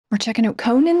We're checking out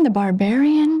Conan the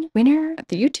Barbarian, winner of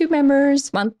the YouTube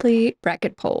members monthly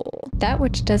bracket poll. That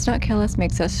which does not kill us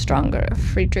makes us stronger.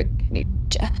 Friedrich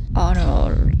Nietzsche.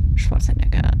 Arnold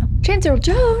Schwarzenegger. Chancellor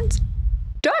Jones.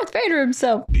 Darth Vader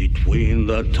himself. Between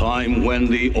the time when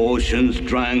the oceans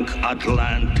drank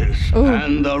Atlantis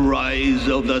and the rise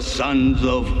of the sons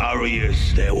of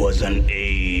Arius, there was an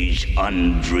age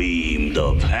undreamed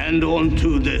of. And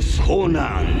unto this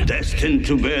Conan, destined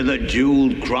to bear the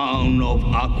jeweled crown of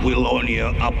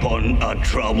Aquilonia upon a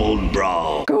troubled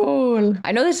brow. Cool.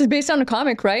 I know this is based on a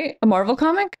comic, right? A Marvel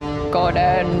comic?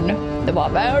 Conan the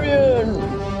Barbarian.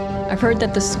 I've heard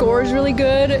that the score is really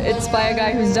good. It's by a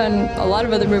guy who's done a lot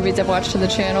of other movies I've watched to the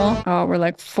channel. Oh, we're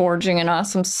like forging an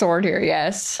awesome sword here,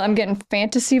 yes. I'm getting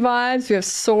fantasy vibes. We have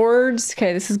swords.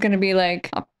 Okay, this is gonna be like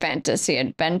a fantasy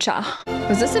adventure.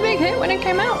 Was this a big hit when it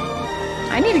came out?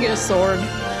 I need to get a sword.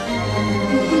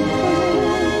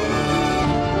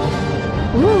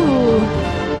 Ooh.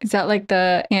 Is that like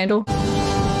the handle?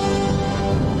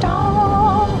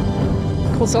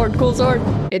 Cool sword, cool sword.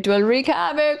 It will wreak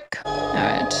havoc. All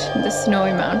right, the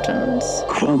snowy mountains.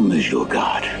 Crum is your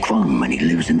god. Crum, and he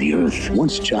lives in the earth.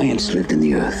 Once giants lived in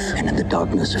the earth, and in the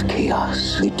darkness of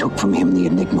chaos, they took from him the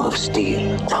enigma of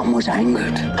steel. Crum was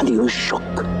angered, and the earth shook.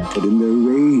 But in their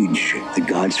rage, the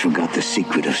gods forgot the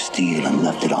secret of steel and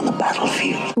left it on the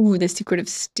battlefield. Ooh, the secret of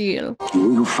steel.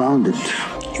 You who found it,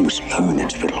 you must learn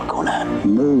its riddle,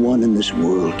 Conan. No one in this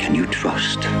world can you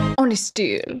trust. Only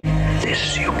steel.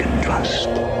 This you can trust.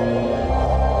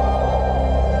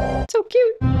 So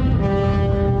cute.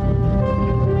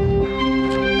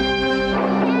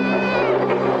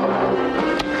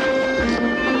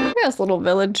 Look at this little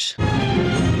village.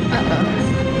 Uh-oh.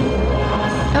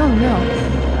 Oh no.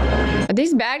 Are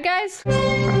these bad guys?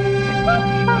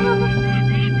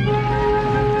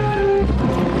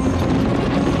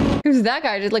 Who's that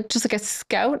guy? Just like a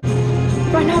scout?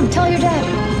 Run home, tell your dad.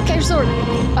 Get your sword.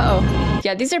 Uh-oh.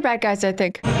 Yeah, these are bad guys, I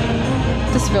think.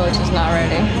 This village is not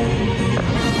ready.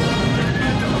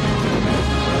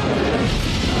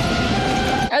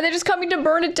 Are they just coming to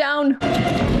burn it down?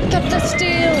 Get the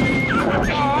steel!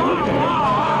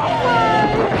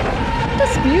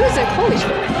 This music, holy shit.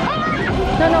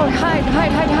 No, hide.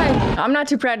 I'm not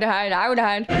too proud to hide. I would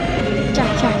hide.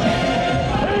 Yeah.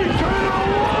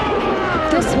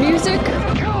 This music.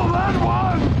 Kill that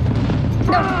one!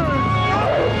 No.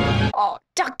 Oh,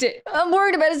 ducked it. I'm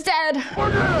worried about his dad.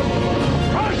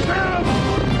 Rush him!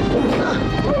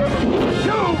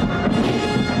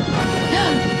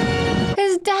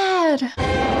 His dad.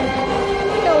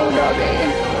 No, doggy.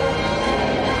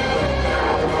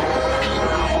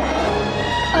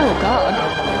 Oh, God.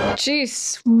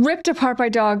 Jeez. Ripped apart by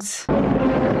dogs.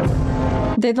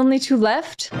 They're the only two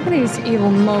left? Look at these evil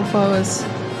mofos.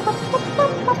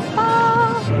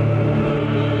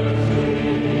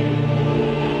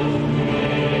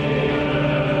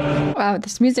 Wow,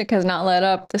 this music has not let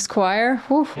up. This choir,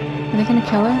 whew. Are they gonna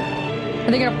kill her?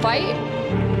 Are they gonna fight?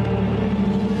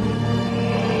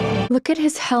 Look at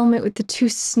his helmet with the two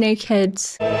snake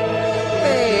heads.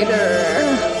 Vader.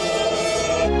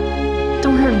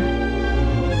 Don't hurt her.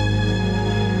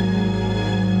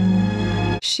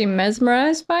 Is she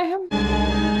mesmerized by him?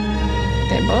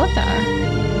 They both are.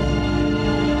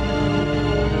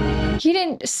 He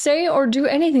didn't say or do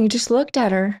anything, he just looked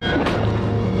at her.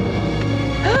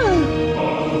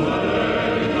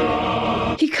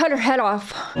 He cut her head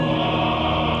off.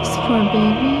 This poor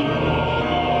baby.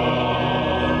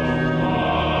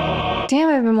 Damn,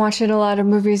 I've been watching a lot of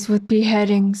movies with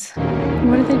beheadings.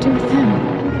 What do they do with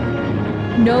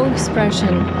him? No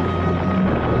expression.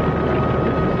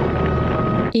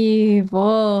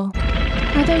 Evil.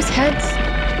 Are those heads?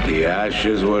 The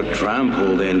ashes were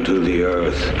trampled into the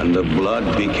earth, and the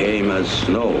blood became as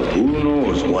snow. Who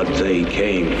knows what they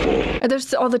came for? Are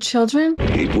those all the children?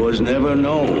 It was never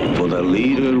known, for the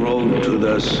leader rode to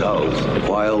the south,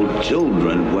 while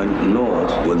children went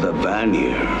north with the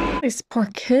Vanir. These poor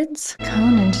kids.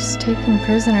 Conan just taken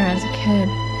prisoner as a kid.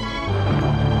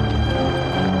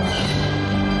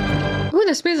 Ooh,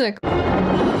 this music.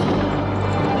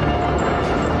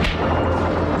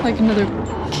 Like another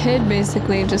kid,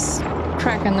 basically, just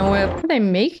cracking the whip. What are they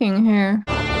making here?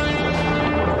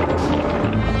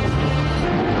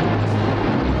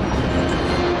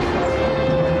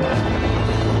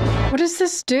 What does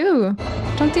this do?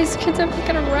 Don't these kids ever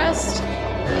get a rest?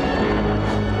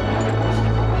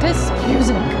 This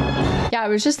music. Yeah, I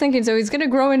was just thinking, so he's gonna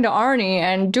grow into Arnie,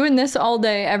 and doing this all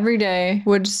day, every day,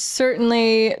 would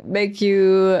certainly make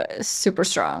you super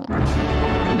strong.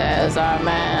 There's our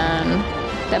man.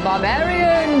 The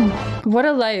Barbarian! What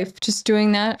a life, just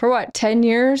doing that. For what, 10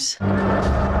 years?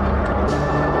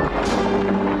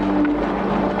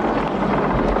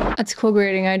 That's cool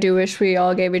grading. I do wish we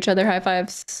all gave each other high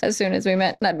fives as soon as we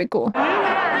met. That'd be cool. What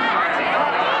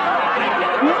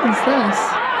is this?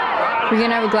 We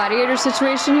gonna have a gladiator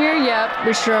situation here? Yep,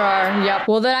 we sure are. Yep.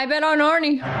 Well, then I bet on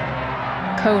Arnie.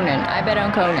 Conan. I bet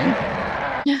on Conan.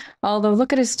 Although,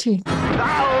 look at his teeth.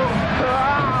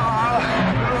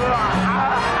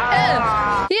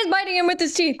 He is biting him with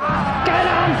his teeth. Get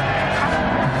him!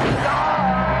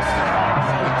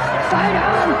 Fight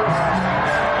him!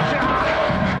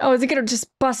 Oh, is he gonna just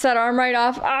bust that arm right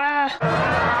off? Ah!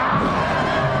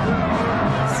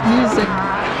 It's music.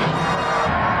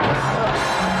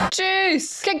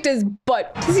 Jeez! Kicked his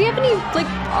butt. Does he have any, like,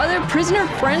 other prisoner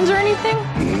friends or anything?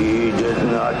 He did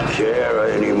not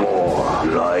care anymore.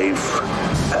 Life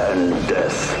and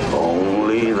death.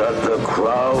 Only that the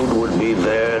crowd would be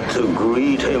there to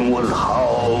greet him with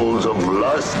howls of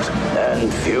lust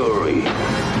and fury.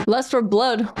 Lust for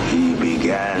blood. He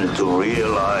began to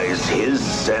realize his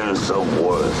sense of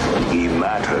worth. He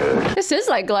mattered. This is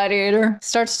like Gladiator.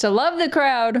 Starts to love the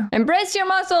crowd. Embrace your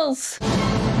muscles.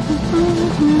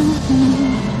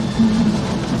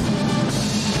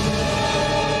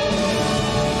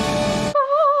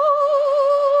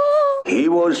 He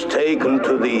was taken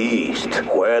to the east,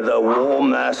 where the war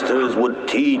masters would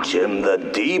teach him the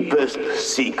deepest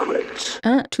secrets.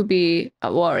 To be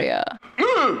a warrior.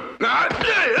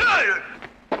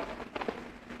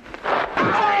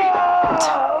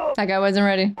 That guy wasn't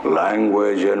ready.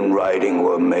 Language and writing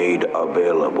were made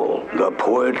available. The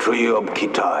poetry of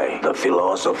Kitai, the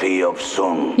philosophy of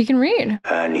Sung. He can read.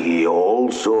 And he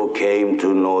also came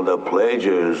to know the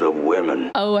pleasures of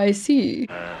women. Oh, I see.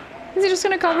 Is he just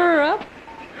gonna cover her up?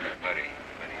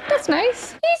 That's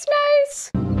nice. He's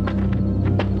nice.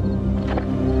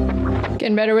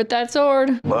 Getting better with that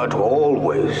sword. But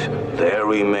always there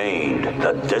remained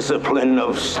the discipline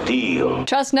of steel.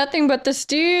 Trust nothing but the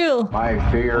steel. My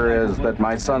fear is that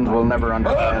my sons will never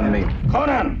understand me.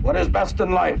 Conan, what is best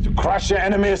in life? To crush your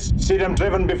enemies, see them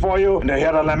driven before you, and to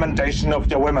hear the lamentation of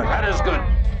your women. That is good.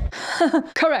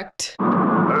 Correct.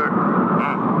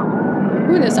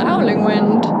 Ooh, this howling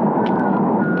wind.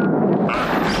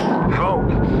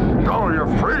 No, you're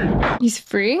free. He's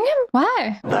freeing him?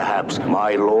 Why? Perhaps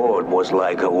my lord was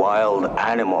like a wild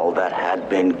animal that had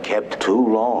been kept too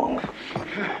long.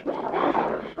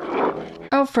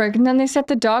 Oh, frig. And then they set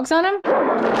the dogs on him?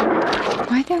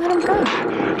 Why'd they let him go?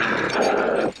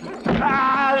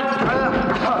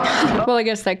 Well, I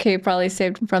guess that cave probably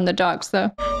saved him from the dogs,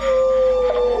 though.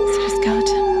 Is it a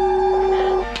skeleton?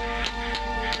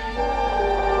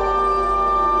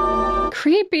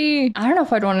 Creepy. I don't know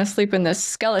if I'd want to sleep in this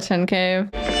skeleton cave.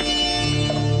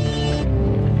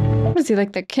 What is he,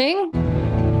 like the king?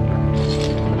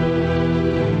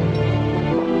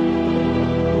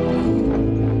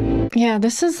 Yeah,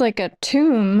 this is like a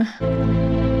tomb.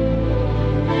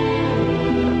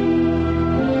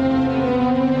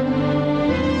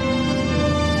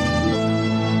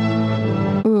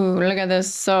 Ooh, look at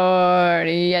this sword.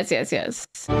 Yes, yes, yes.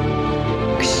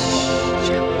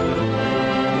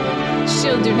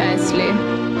 She'll do nicely.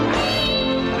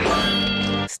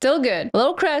 Still good. A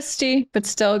little crusty, but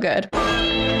still good.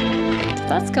 Did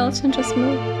that skeleton just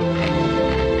move?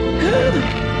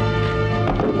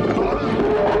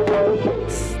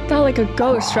 It's not like a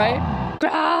ghost, right?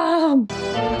 Graham!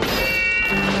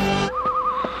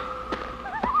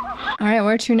 Alright,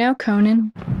 where to now,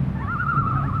 Conan?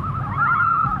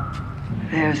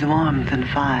 There's warmth and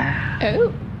fire.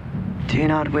 Oh. Do you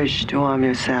not wish to warm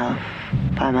yourself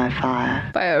by my fire?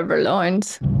 Fire over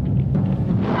loins.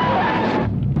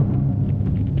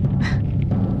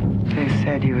 They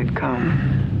said you would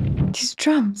come. These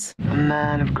drums. A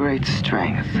man of great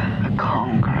strength, a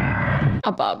conqueror.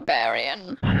 A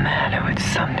barbarian. A man who would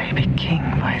someday be king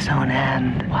by his own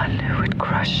hand. One who would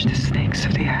crush the snakes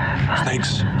of the earth.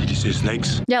 Snakes? Did you say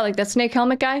snakes? Yeah, like that snake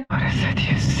helmet guy. What is it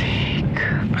you seek?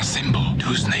 A symbol.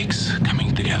 Two snakes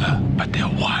coming together, but they're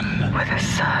one. With the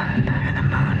sun and the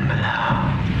moon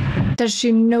below. Does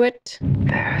she know it?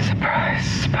 There is a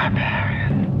price,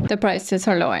 barbarian. The price is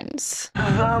her loins.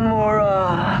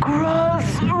 Zamora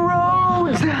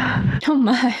Crossroads! Oh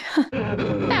my.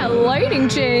 That lighting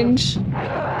change.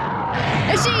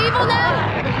 Is she evil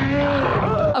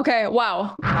now? Okay,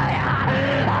 wow.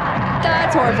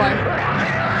 That's horrifying.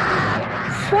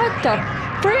 What the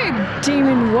frig,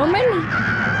 demon woman?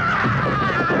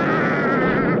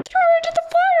 Throw her into the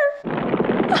fire.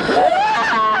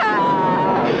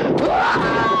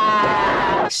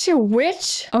 Is she a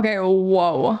witch? Okay,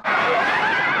 whoa.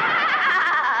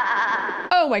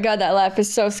 Oh my god, that laugh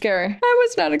is so scary. I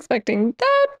was not expecting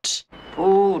that.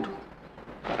 Food.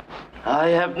 I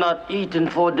have not eaten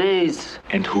for days.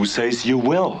 And who says you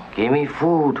will? Give me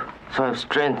food, so I have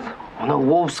strength when the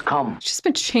wolves come. She's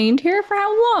been chained here for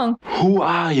how long? Who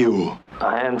are you?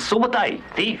 I am Subutai,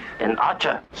 thief and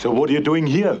archer. So what are you doing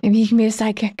here? Maybe he can be a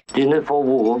sidekick. Dinner for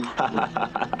wolves.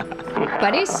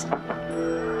 Buddies?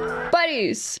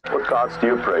 Buddies! What gods do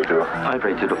you pray to? I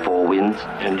pray to the four winds.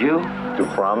 And you? To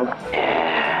Fram?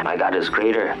 Yeah, my god is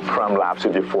greater. Fram laughs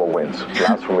at the four winds,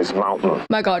 laughs from his mountain.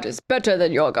 My god is better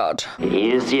than your god.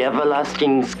 He is the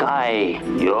everlasting sky.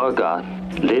 Your god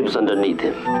lives underneath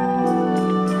him.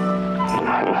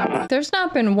 There's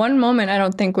not been one moment, I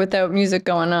don't think, without music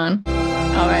going on.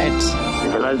 All right.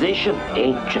 Civilization,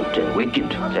 ancient and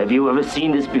wicked. Have you ever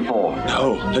seen this before?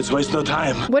 No, let's waste no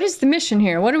time. What is the mission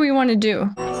here? What do we want to do?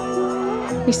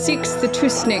 He seeks the two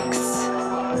snakes.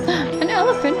 An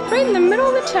elephant right in the middle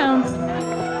of the town.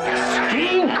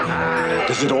 Stink!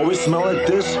 Does it always smell like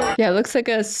this? Yeah, it looks like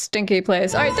a stinky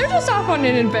place. All right, they're just off on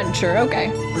an adventure.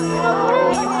 Okay.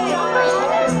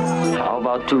 How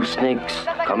about two snakes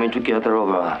coming together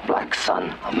over a black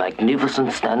sun? A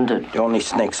magnificent standard. The only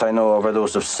snakes I know of are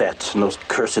those of Set and those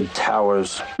cursed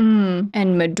towers.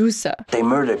 And Medusa. They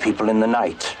murder people in the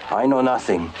night. I know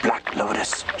nothing. Black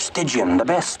Lotus, Stygian, the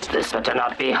best. This better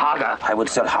not be Haga. I would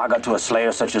sell Haga to a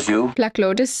slayer such as you. Black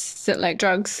Lotus? Is it like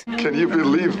drugs? Can you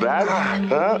believe that?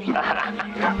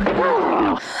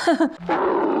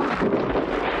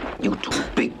 You too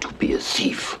big to be a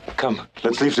thief. Come,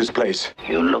 let's leave this place.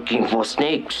 You're looking for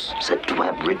snakes, said to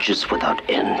have riches without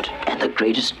end, and the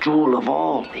greatest jewel of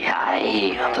all, the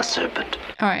eye of the serpent.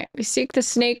 All right, we seek the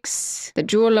snakes, the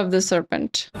jewel of the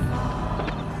serpent.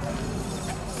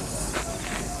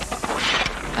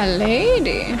 A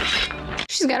lady.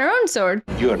 She's got her own sword.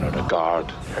 You're not a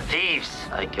guard. The thieves,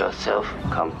 like yourself,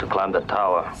 come to climb the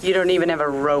tower. You don't even have a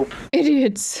rope.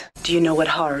 Idiots. Do you know what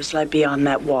horrors lie beyond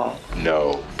that wall?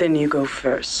 No. Then you go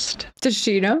first. Does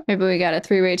she know? Maybe we got a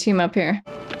three-way team up here.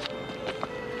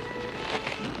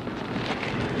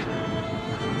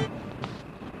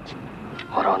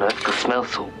 What on earth could smell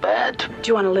so bad? Do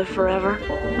you want to live forever?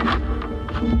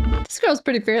 This girl's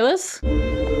pretty fearless.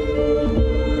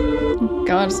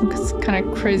 God, some kind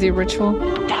of crazy ritual.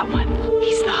 That one.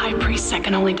 He's the high priest,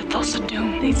 second only to Thulsa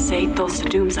Doom. They say Thulsa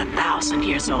Doom's 1,000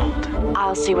 years old.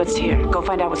 I'll see what's here. Go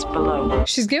find out what's below.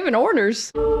 She's giving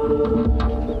orders.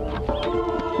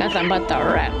 Nothing but the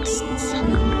rats.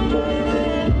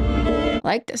 I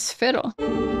like this fiddle.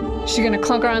 She gonna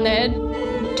clunk her on the head?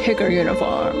 Take her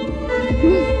uniform.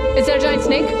 Is that a giant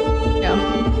snake?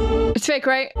 No. It's fake,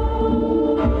 right?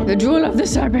 The jewel of the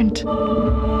serpent.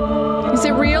 Is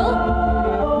it real?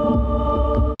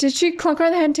 Did she clunk her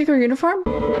on the head and take her uniform?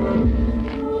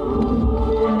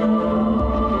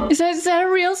 Is that a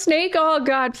real snake? Oh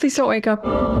God, please don't wake up.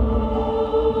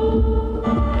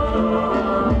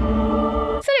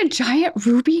 Is that a giant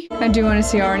ruby? I do want to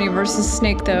see Arnie versus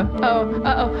Snake though. Uh-oh,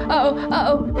 uh-oh, uh-oh,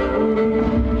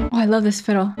 uh-oh. Oh, I love this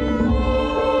fiddle.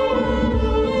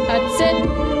 That's it.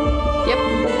 Yep.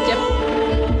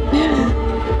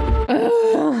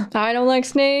 I don't like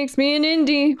snakes, me and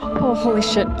Indy. Oh, holy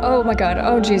shit. Oh my God.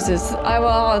 Oh, Jesus.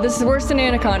 Oh, this is worse than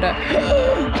Anaconda.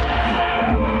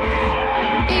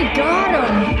 He got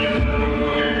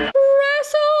him.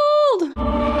 Wrestled.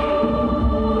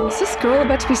 Is this girl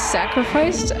about to be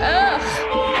sacrificed? Ugh.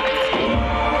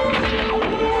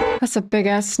 That's a big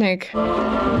ass snake.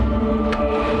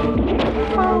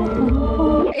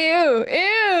 Ew,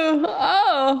 ew.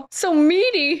 Oh, so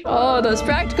meaty. Oh, those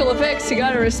practical effects, you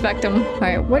gotta respect them. All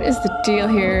right, what is the deal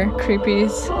here,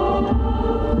 creepies?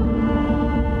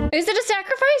 Is it a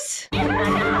sacrifice? But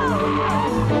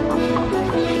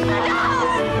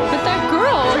that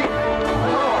girl.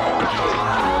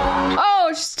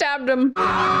 Oh, she stabbed him.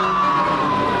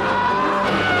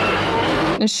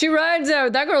 And she rides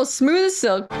out. That girl's smooth as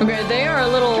silk. Okay, they are a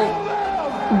little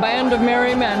band of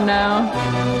merry men now.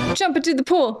 Jump into the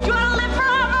pool. You wanna live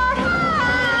forever?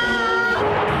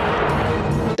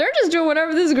 They're just doing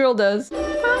whatever this girl does.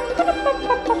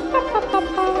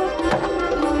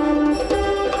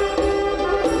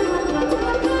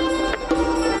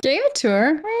 Gave it to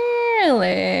her?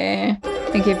 Really? I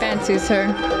think he fancies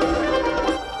her.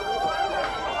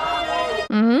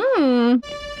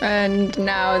 And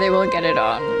now they will get it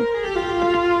on.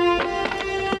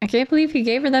 I can't believe he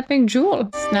gave her that big jewel.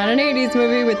 It's not an 80s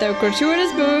movie without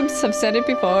gratuitous boobs. I've said it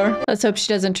before. Let's hope she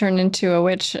doesn't turn into a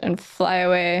witch and fly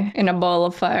away in a ball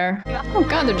of fire. Oh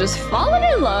God, they're just falling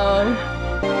in love.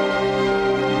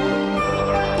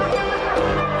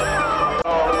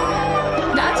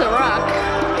 That's a rock.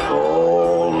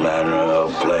 All manner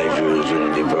of pleasures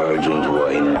and diversions were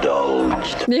indulged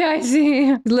watched. Yeah, I see.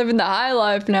 He's living the high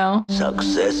life now.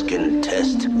 Success can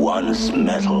test one's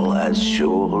mettle as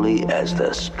surely as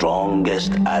the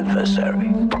strongest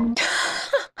adversary.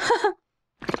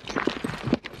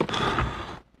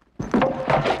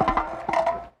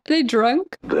 Are they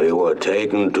drunk? They were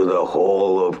taken to the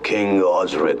hall of King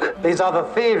Osric. These are the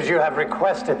thieves you have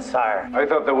requested, sire. I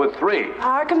thought there were 3.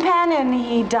 Our companion,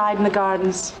 he died in the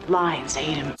gardens. Lions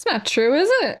ate him. It's not true, is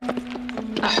it?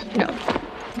 No.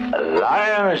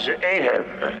 Lions ate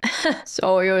him.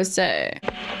 So you say.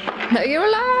 You're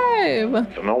alive.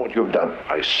 You know what you've done?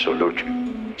 I salute you.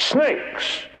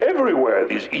 Snakes everywhere,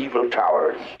 these evil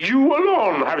towers. You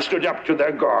alone have stood up to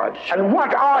their gods. And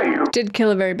what are you? Did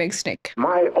kill a very big snake.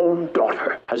 My own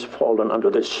daughter has fallen under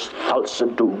this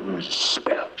Thulsa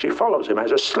spell. She follows him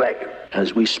as a slave.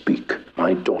 As we speak,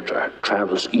 my daughter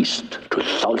travels east to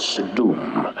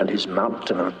Thulsa and his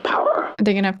mountain of power. Are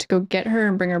they gonna have to go get her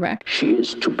and bring her back? She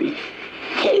is to be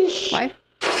his. Why?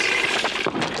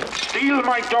 Steal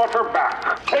my daughter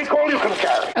back. Take all you can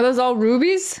carry. Are those all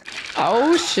rubies?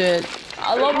 Oh shit.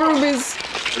 I love rubies.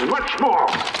 And much more.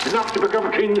 Enough to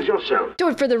become kings yourself. Do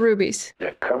it for the rubies.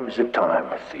 There comes a time,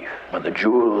 thief, when the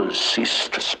jewels cease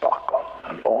to sparkle,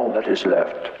 and all that is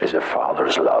left is a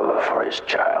father's love for his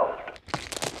child.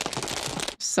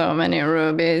 So many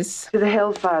rubies. To the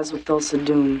hellfires of Thulsa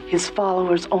Doom, his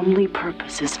followers' only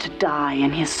purpose is to die in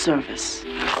his service.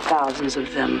 Thousands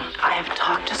of them. I have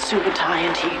talked to Subutai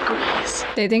and he agrees.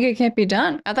 They think it can't be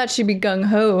done. I thought she'd be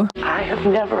gung-ho. I have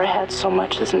never had so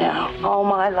much as now. All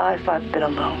my life I've been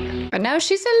alone. But now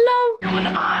she's alone. You and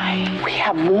I, we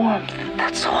have warmth.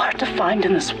 That's so hard to find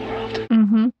in this world.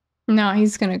 Mm-hmm. No,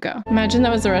 he's gonna go. Imagine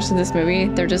that was the rest of this movie.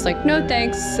 They're just like, no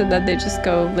thanks, so that they just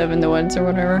go live in the woods or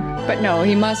whatever. But no,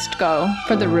 he must go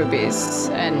for the rubies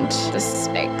and the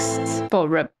snakes. For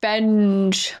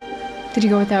revenge. Did he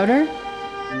go without her?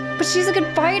 But she's a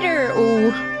good fighter.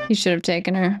 Oh, he should have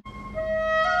taken her.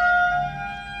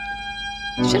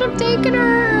 Should have taken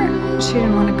her. She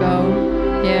didn't want to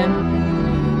go. Yeah.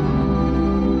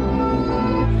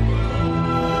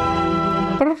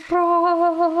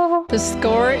 The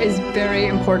score is very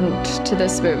important to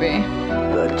this movie.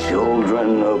 The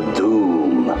children of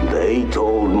Doom, they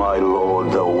told my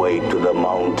lord the way to the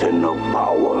mountain of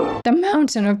power. The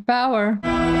mountain of power.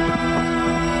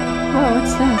 Whoa,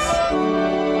 what's this?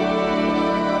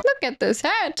 Look at this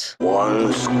hat.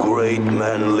 Once great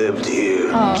men lived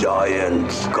here,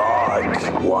 giants, gods,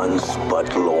 once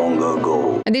but long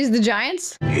ago. Are these the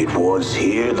giants? It was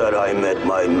here that I met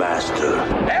my master.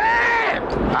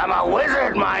 I'm a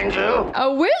wizard, mind you.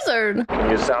 A wizard? Can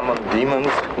you summon demons,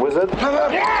 wizard?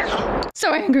 Yes!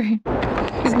 So angry.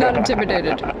 He's not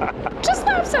intimidated. Just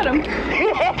laughs at him. Do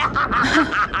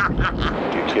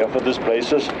you care for these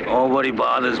places? Nobody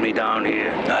bothers me down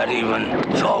here. Not even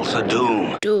Thulsa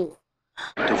Doom. Do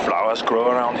flowers grow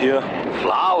around here?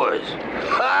 Flowers?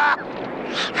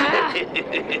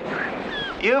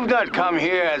 You've not come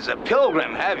here as a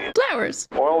pilgrim, have you? Flowers.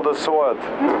 Oil the sword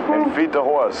and feed the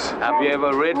horse. Have you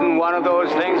ever ridden one of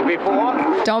those things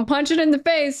before? Don't punch it in the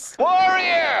face.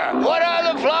 Warrior! What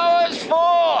are the flowers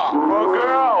for? For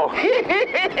girl!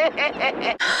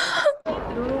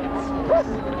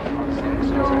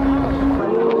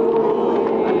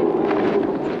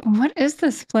 What is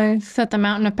this place? Is that the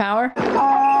Mountain of Power?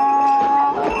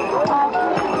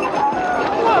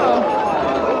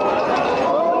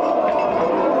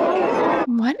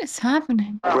 What is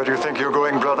happening? Where do you think you're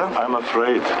going, brother? I'm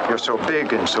afraid. You're so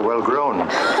big and so well grown.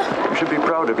 You should be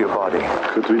proud of your body.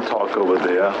 Could we talk over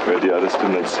there, where the others do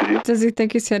not see? Does he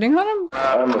think he's hitting on him?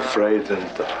 I'm afraid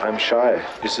and I'm shy.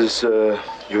 Is this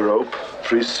your rope?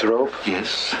 Priest's rope?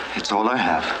 Yes, it's all I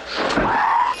have.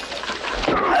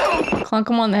 Clunk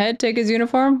him on the head, take his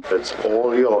uniform? That's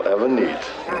all you'll ever need.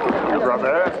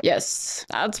 Brother? Yes,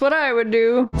 that's what I would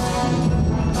do.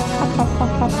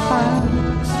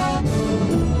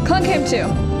 Clunk him too.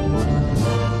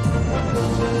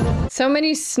 So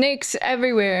many snakes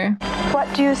everywhere.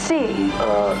 What do you see?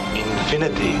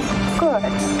 Infinity. Good.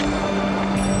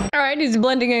 Alright, he's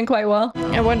blending in quite well.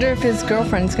 I wonder if his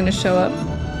girlfriend's gonna show up.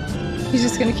 He's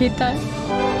just gonna keep that.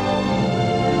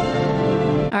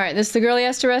 Alright, this is the girl he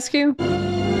has to rescue?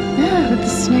 Yeah, with the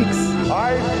snakes.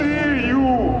 I see you.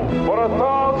 For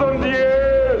 1,000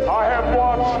 years, I have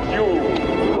watched you.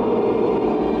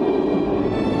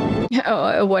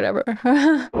 Oh, whatever.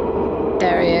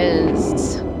 There he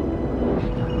is.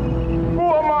 Who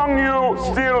among you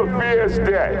still fears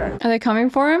death? Are they coming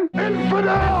for him?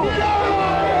 Infidel!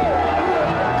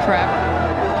 Crap.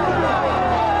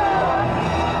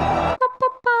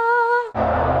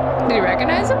 Did he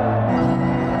recognize him?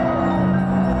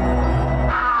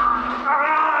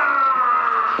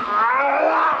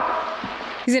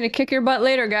 gonna kick your butt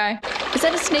later, guy. Is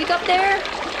that a snake up there?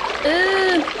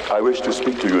 I wish to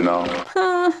speak to you now.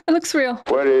 It looks real.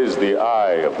 Where is the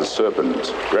eye of the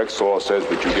serpent? Rexor says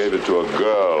that you gave it to a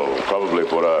girl, probably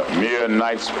for a mere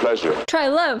night's pleasure. Try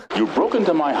love. You broke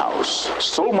into my house,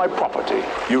 stole my property.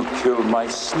 You killed my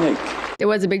snake. It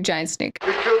was a big giant snake.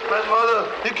 You killed my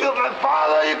mother. You killed my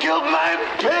father. You killed my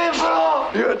people.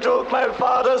 You took my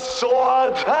father's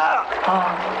sword.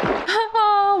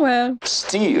 Oh, well.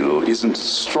 Steel isn't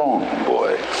strong,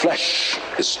 boy. Flesh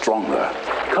is stronger.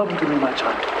 Come to me, my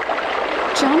child.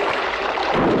 Jump?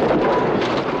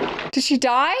 Did she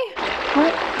die?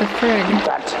 What the frig?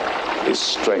 That is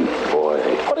strength, boy.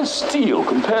 What is steel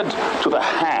compared to the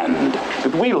hand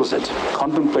that wields it?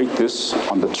 Contemplate this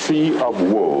on the tree of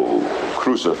woe.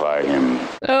 Crucify him.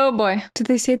 Oh boy. Did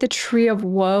they say the tree of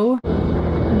woe?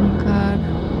 Oh god.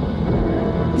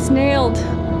 He's nailed.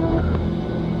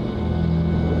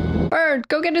 Bird,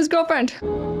 go get his girlfriend.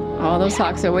 Oh, those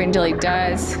hawks are waiting until he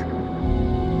dies.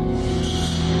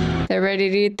 They're ready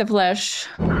to eat the flesh.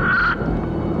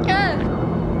 Ah!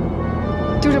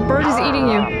 Dude, a bird is eating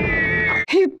you.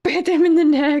 He bit him in the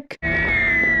neck.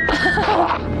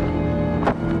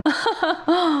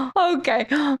 Okay.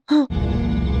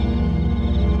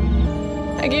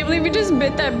 I can't believe you just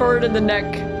bit that bird in the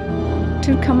neck.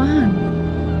 Dude, come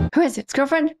on. Who is it? His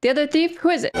girlfriend? The other thief? Who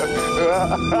is it?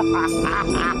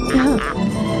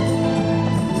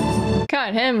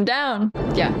 Cut him down.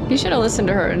 Yeah, he should have listened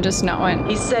to her and just not went.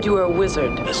 He said you were a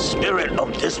wizard. The spirit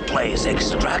of this place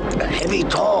extract a heavy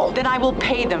toll. Then I will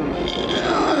pay them.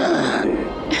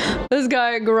 This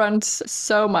guy grunts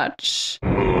so much.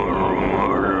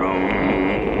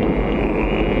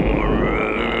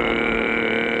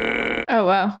 Oh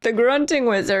wow, the grunting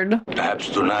wizard. Perhaps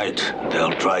tonight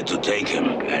they'll try to take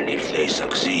him, and if they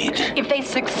succeed... If they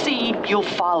succeed, you'll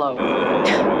follow.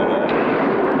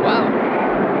 Wow.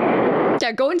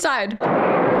 Yeah, go inside.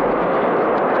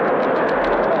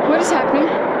 What is happening?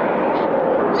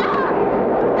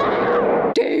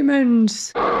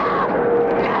 Demons.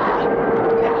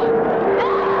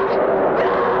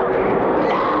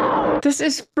 This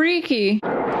is freaky.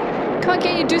 Come on,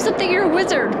 can't you do something? You're a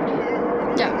wizard.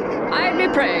 Yeah, I'd be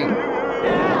praying.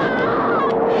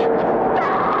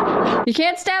 You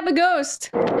can't stab a ghost.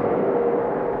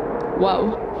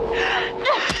 Whoa.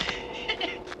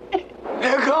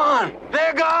 They're gone!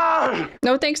 They're gone!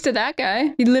 No thanks to that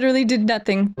guy. He literally did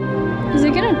nothing. Is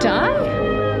he gonna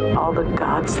die? All the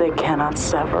gods, they cannot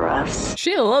sever us.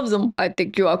 She loves him. I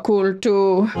think you are cool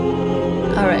too.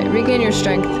 All right, regain your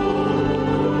strength.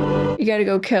 You gotta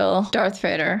go kill Darth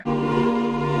Vader.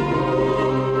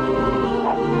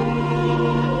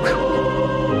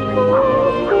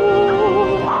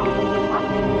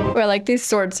 Or I like these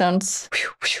sword sounds.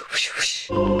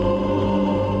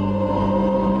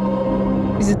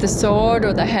 Is it the sword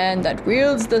or the hand that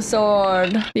wields the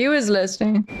sword? He was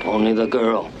listening. Only the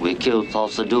girl. We killed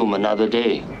Thulsa Doom another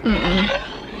day.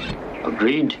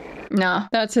 Agreed? Nah,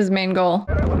 that's his main goal.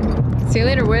 See you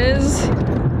later, Wiz.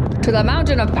 To the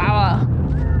mountain of power.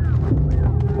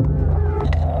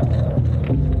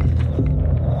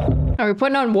 Are we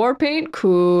putting on war paint?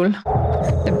 Cool.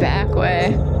 The back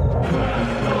way.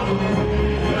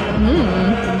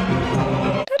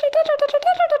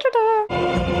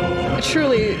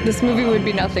 Truly, this movie would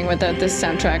be nothing without this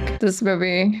soundtrack. This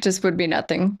movie just would be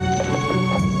nothing.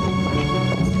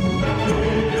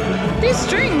 These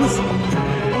strings!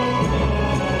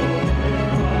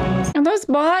 Are those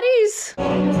bodies?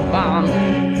 Bam,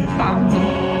 bam,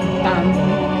 bam,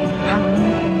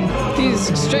 bam.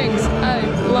 These strings, I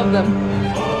love them.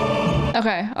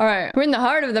 Okay, alright. We're in the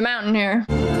heart of the mountain here.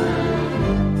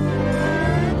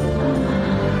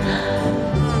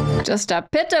 Just a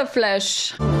pit of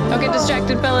flesh. Don't get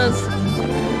distracted, fellas.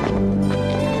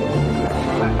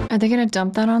 Are they gonna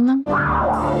dump that on them?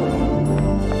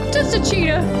 Just a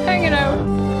cheetah hanging out.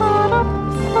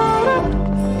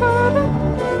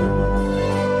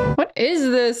 What is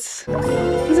this?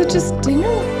 Is it just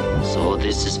dinner? So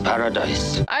this is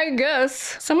paradise. I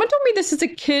guess. Someone told me this is a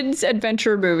kid's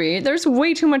adventure movie. There's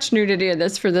way too much nudity in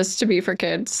this for this to be for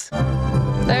kids.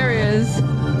 There he is.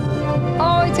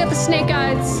 Oh, he's got the snake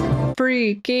eyes.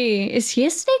 Freaky. Is he a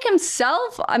snake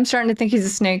himself? I'm starting to think he's a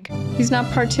snake. He's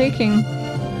not partaking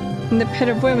in the pit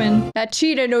of women. That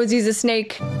cheetah knows he's a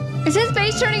snake. Is his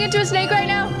face turning into a snake right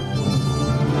now?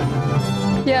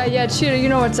 Yeah, cheetah, you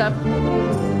know what's up.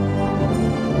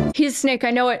 He's a snake,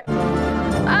 I know it.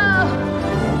 Oh!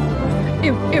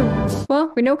 Ew.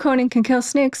 Well, we know Conan can kill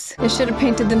snakes. They should have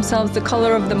painted themselves the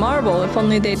color of the marble if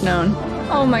only they'd known.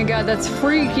 Oh my god, that's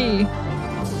freaky.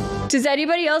 Does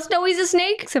anybody else know he's a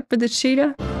snake? Except for the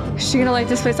cheetah? Is she gonna light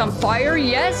this place on fire?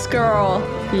 Yes, girl.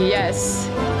 Yes.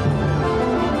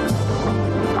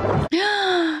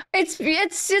 It's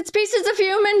pieces of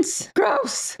humans.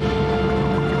 Gross.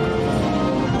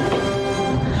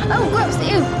 Oh, gross.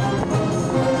 Ew.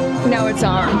 Now it's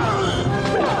arm.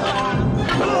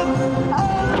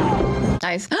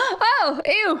 Nice. Oh,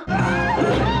 ew.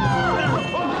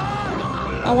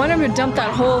 I want him to dump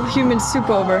that whole human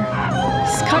soup over.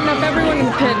 He's cutting up everyone in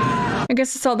the pit. I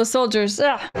guess it's all the soldiers.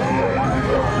 Ugh.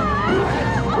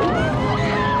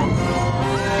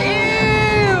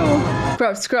 Ew.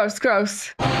 Gross, gross,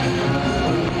 gross.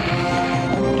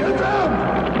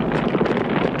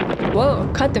 Whoa,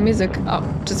 cut the music. Oh,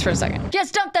 just for a second.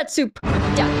 Yes, dump that soup.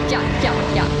 Yeah.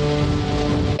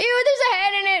 Ew, there's a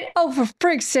head in it. Oh, for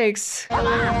frig's sakes.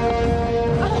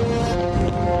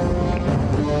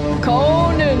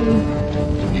 Conan.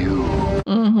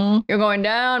 You're going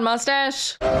down,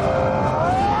 mustache.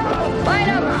 Fight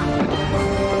him.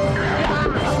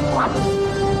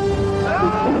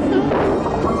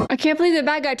 I can't believe the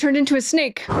bad guy turned into a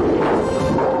snake. Oh,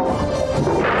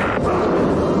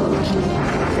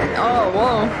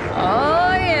 whoa.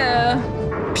 Oh, yeah.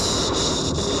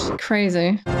 Psh,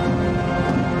 crazy.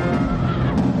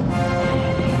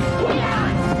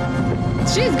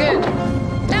 She's good.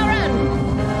 Now run.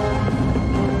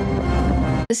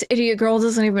 This idiot girl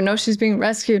doesn't even know she's being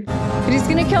rescued. But he's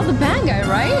gonna kill the bad guy,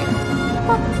 right?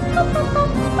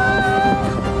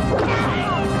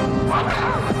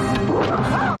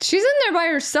 She's in there by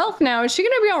herself now. Is she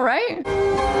gonna be all right?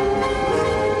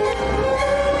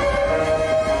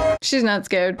 She's not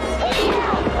scared.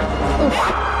 Oof.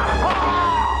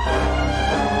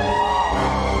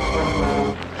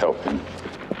 Help him.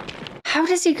 How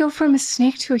does he go from a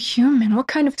snake to a human? What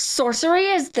kind of sorcery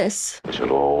is this? They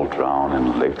shall all drown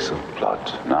in lakes of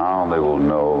blood. Now they will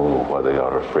know why they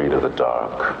are afraid of the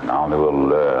dark. Now they will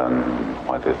learn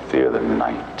why they fear the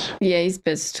night. Yeah, he's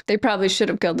pissed. They probably should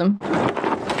have killed him. All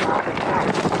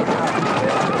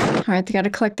right, they gotta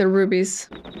collect their rubies.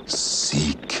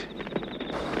 Seek.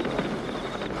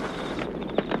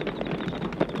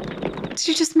 Did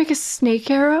you just make a snake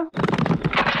arrow?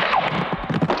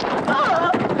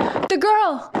 The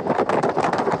girl!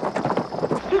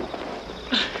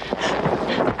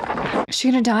 Is she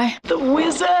gonna die? The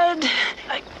wizard!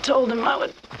 I told him I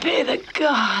would pay the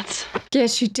gods. Yeah,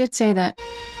 she did say that.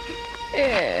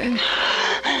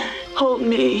 Hold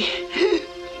me.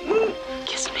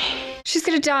 Kiss me. She's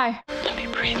gonna die. Let me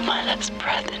breathe my last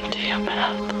breath into your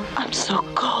mouth. I'm so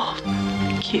cold.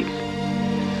 Keep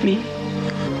me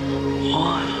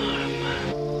warm.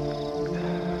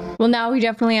 Well, now we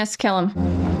definitely have to kill him.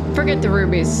 Forget the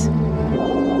rubies.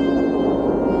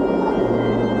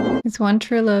 It's one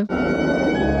true love.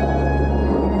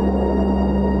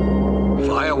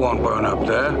 Fire won't burn up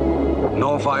there.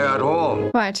 No fire at all.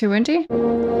 Why, too windy?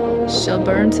 She'll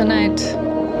burn tonight.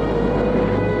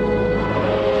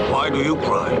 Why do you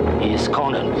cry? He is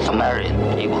Conan the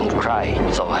Barbarian. He won't cry,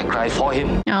 so I cry for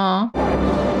him. Aw.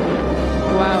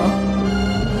 Wow.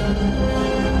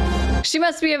 She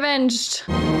must be avenged.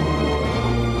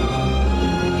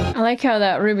 I like how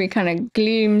that ruby kind of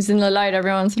gleams in the light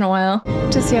every once in a while.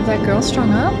 Does he have that girl strung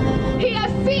up? He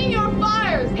has seen your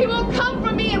fires. He will come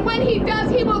for me, and when he does,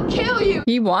 he will kill you.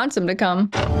 He wants him to come.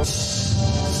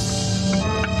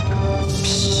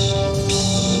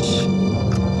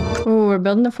 Ooh, we're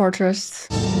building a fortress.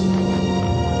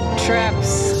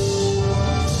 Traps.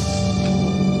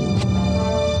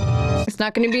 It's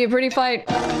not going to be a pretty fight.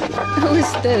 Who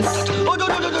is this?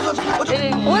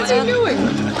 What's he doing?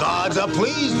 The gods are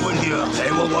pleased with you.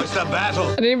 They will watch the battle.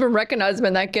 I didn't even recognize him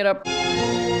in that getup.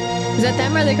 Is that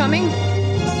them? Are they coming?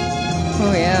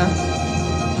 Oh, yeah.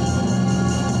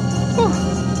 Whew.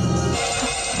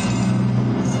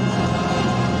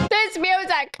 This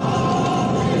music!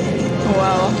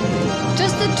 Wow.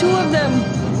 Just the two of them.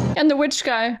 And the witch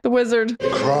guy, the wizard.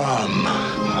 Crom,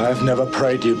 I've never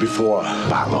prayed you before.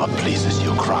 Balor pleases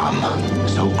you, Crom.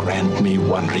 So grant me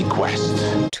one request.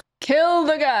 To kill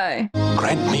the guy.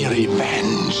 Grant me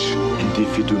revenge. And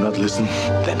if you do not listen,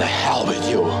 then to hell with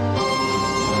you.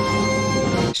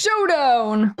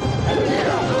 Showdown!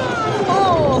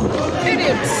 Oh,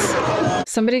 idiots!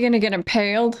 Somebody gonna get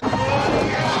impaled?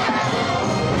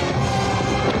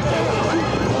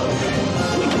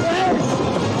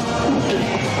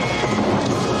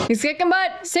 He's kicking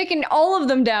butt. He's taking all of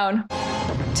them down.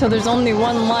 Till there's only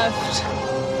one left.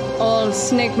 Old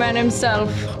Snake Man himself.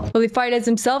 Will he fight as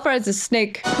himself or as a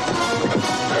snake?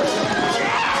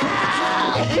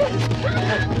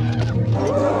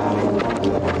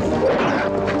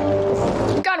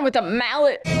 Got him with a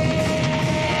mallet.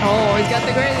 Oh, he's got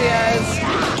the crazy eyes.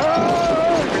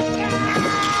 Oh.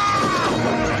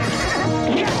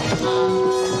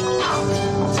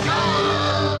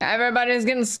 Everybody's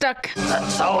getting stuck.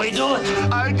 That's how we do it.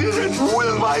 I did it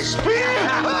with my spear.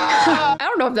 I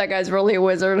don't know if that guy's really a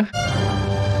wizard.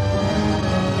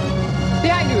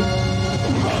 Behind you.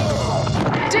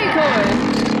 Decoy.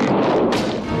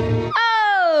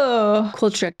 Oh, cool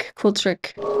trick, cool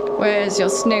trick. Where's your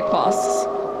snake boss?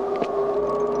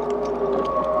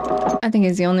 I think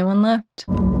he's the only one left.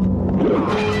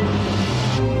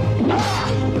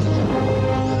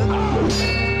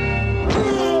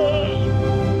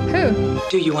 Who?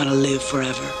 Do you want to live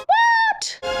forever?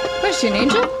 What? Was she an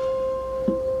angel?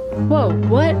 Whoa,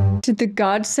 what? Did the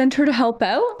gods send her to help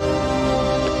out?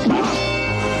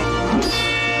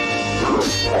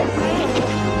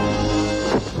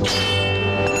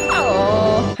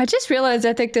 Oh, I just realized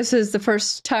I think this is the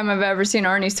first time I've ever seen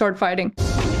Arnie sword fighting.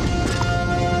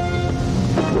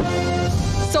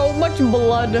 So much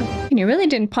blood. And you really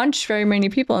didn't punch very many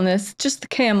people in this. Just the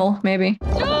camel, maybe.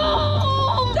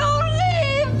 No! Don't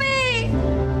leave me!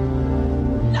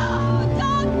 No,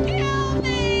 don't kill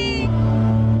me!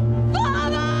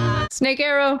 Father! Snake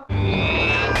arrow.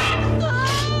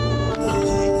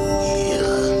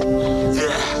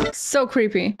 So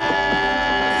creepy.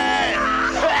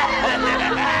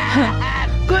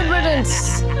 Good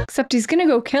riddance. Except he's gonna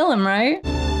go kill him, right?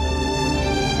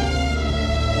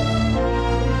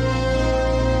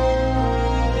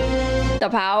 The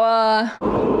power.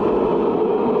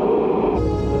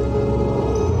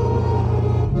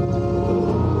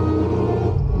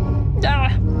 Ah.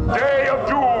 Day of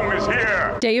Doom is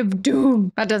here. Day of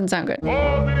Doom. That doesn't sound good.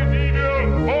 All that is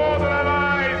evil, all that are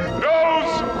lies,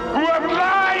 those who have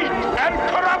lied and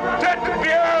corrupted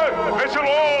the earth, they shall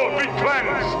all be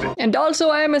cleansed. And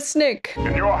also I am a snake.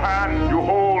 In your hand you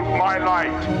hold my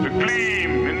light, the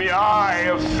gleam in the eye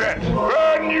of Set.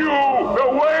 Burn you the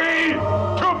way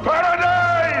to paradise!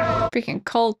 Freaking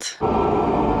cult.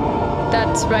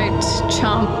 That's right,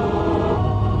 chomp.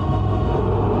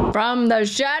 From the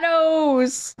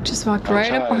shadows! Just walked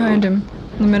right up behind him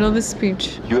in the middle of his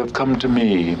speech. You have come to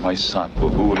me, my son.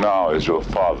 Who now is your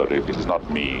father if it is not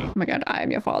me? Oh my god, I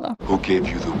am your father. Who gave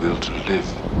you the will to live?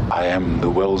 I am the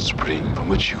wellspring from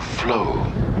which you flow.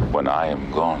 When I am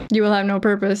gone, You will have no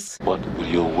purpose. what will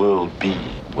your world be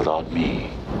without me,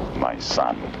 my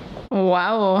son?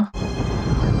 Wow.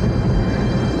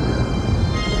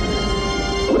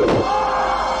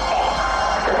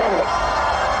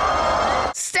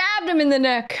 Stabbed him in the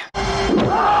neck.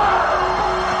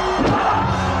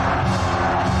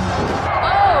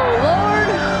 Oh, Lord.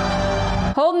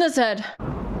 Holding his head.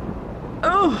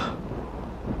 Oh.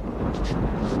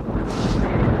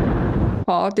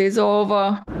 Party's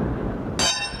over.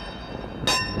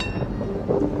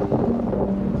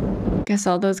 Guess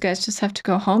all those guys just have to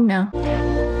go home now.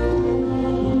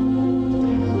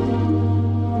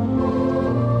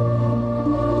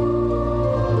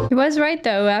 He was right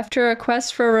though, after a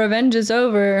quest for revenge is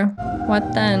over,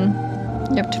 what then?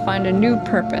 You have to find a new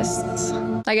purpose.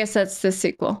 I guess that's the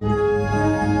sequel.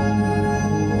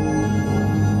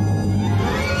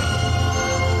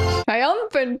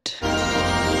 Triumphant!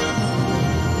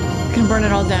 Gonna burn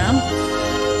it all down?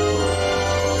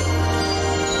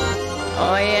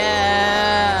 Oh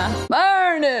yeah!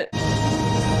 Burn it!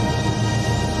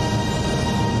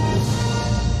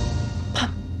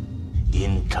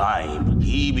 In time,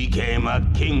 he became a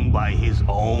king by his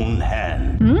own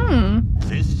hand.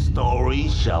 This story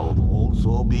shall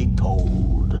also be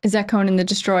told. Is that Conan the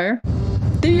Destroyer?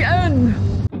 The end!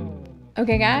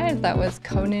 Okay guys, that was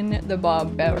Conan the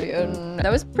Barbarian.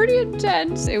 That was pretty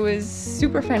intense. It was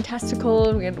super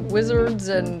fantastical. We had wizards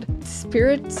and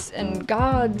spirits and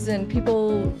gods and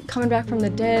people coming back from the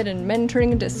dead and men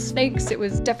turning into snakes. It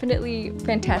was definitely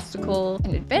fantastical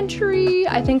and adventure-y.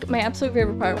 I think my absolute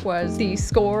favorite part was the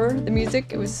score, the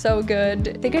music. It was so good.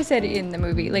 I think I said in the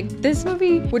movie, like this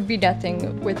movie would be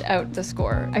nothing without the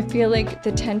score. I feel like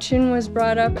the tension was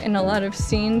brought up in a lot of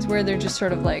scenes where they're just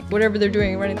sort of like, whatever they're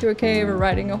doing, running through a cave or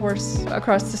riding a horse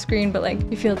across the screen, but like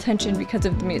you feel tension because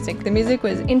of the music. The music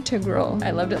was integral. I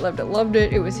loved it, loved it, loved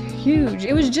it. It was huge.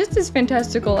 It was just as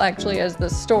fantastical actually as the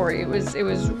story. It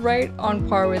was right on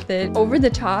par with it. Over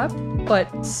the top,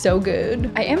 but so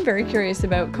good. I am very curious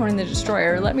about Conan the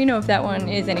Destroyer. Let me know if that one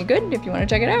is any good, if you want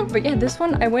to check it out. But yeah, this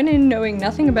one, I went in knowing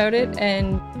nothing about it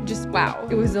and just wow.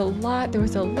 It was a lot. There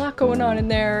was a lot going on in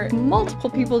there. Multiple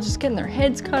people just getting their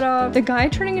heads cut off. The guy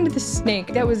turning into the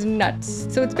snake, that was nuts.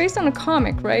 So it's based on a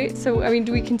comic, right? So, I mean,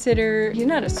 do we consider he's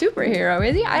not a superhero,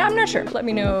 is he? I'm not sure. Let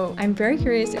me know. I'm very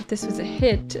curious if this was a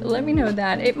hit. Let me know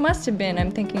that. It must have been,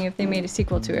 I'm thinking, if they made a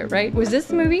sequel to it, right? Was this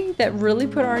the movie that really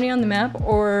put Arnie on the map,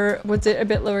 or was it a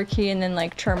bit lower key, and then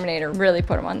like Terminator really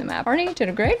put him on the map. Arnie did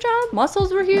a great job.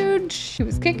 Muscles were huge. He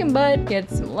was kicking butt. He had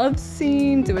some love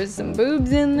scenes. There was some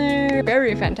boobs in there.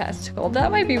 Very fantastical.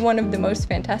 That might be one of the most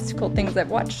fantastical things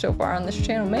I've watched so far on this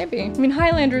channel, maybe. I mean,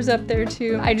 Highlander's up there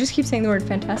too. I just keep saying the word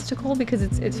fantastical because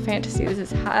it's fantasy. This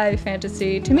is high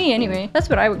fantasy. To me, anyway. That's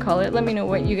what I would call it. Let me know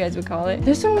what you guys would call it.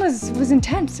 This one was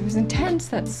intense. It was intense.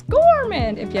 That score,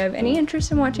 man. If you have any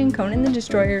interest in watching Conan the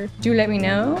Destroyer, do let me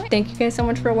know. Thank you guys so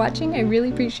much for watching. I really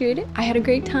appreciate it. I had a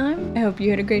great time. I hope you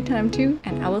had a great time too.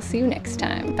 And I will see you next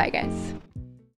time. Bye, guys.